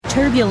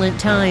Turbulent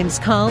times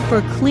call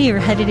for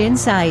clear-headed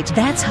insight.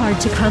 That's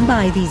hard to come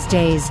by these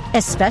days,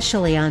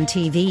 especially on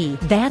TV.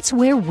 That's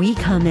where we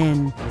come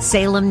in.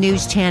 Salem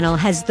News Channel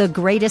has the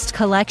greatest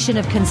collection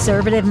of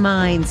conservative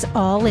minds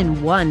all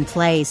in one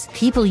place.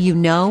 People you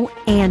know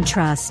and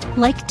trust,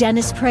 like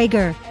Dennis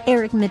Prager,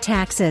 Eric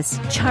Metaxas,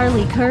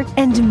 Charlie Kirk,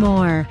 and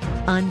more.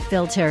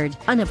 Unfiltered,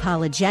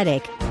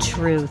 unapologetic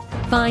truth.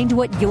 Find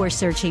what you're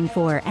searching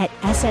for at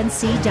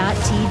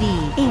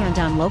snc.tv and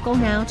on Local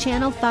Now,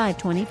 Channel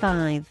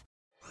 525.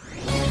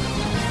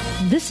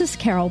 This is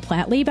Carol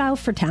Platt Liebau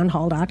for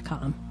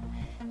townhall.com.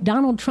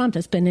 Donald Trump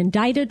has been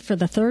indicted for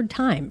the third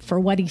time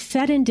for what he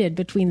said and did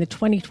between the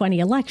 2020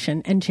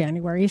 election and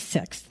January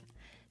 6th.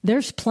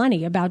 There's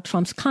plenty about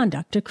Trump's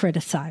conduct to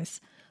criticize.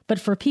 But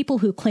for people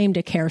who claim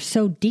to care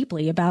so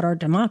deeply about our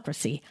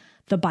democracy,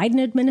 the Biden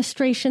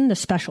administration, the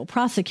special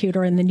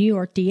prosecutor, and the New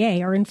York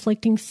DA are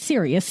inflicting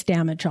serious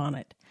damage on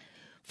it.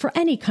 For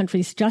any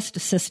country's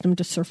justice system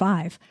to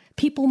survive,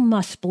 people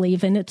must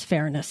believe in its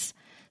fairness.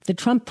 The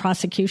Trump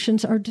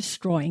prosecutions are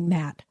destroying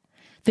that.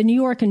 The New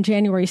York and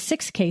January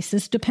 6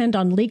 cases depend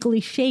on legally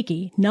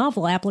shaky,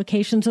 novel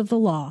applications of the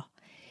law.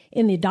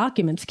 In the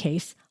documents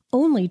case,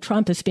 only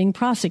Trump is being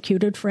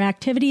prosecuted for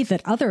activity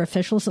that other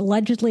officials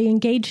allegedly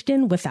engaged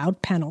in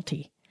without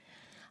penalty.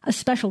 A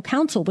special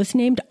counsel was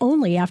named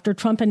only after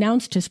Trump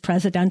announced his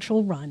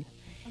presidential run.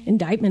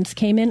 Indictments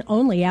came in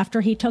only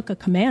after he took a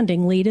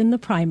commanding lead in the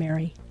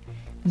primary.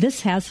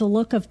 This has the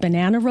look of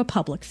Banana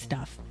Republic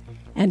stuff,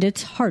 and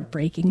it's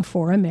heartbreaking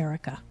for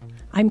America.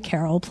 I'm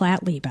Carol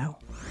Platt Liebau.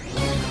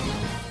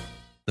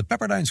 The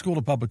Pepperdine School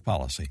of Public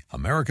Policy,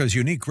 America's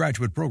unique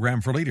graduate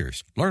program for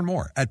leaders. Learn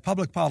more at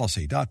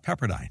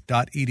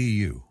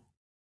publicpolicy.pepperdine.edu.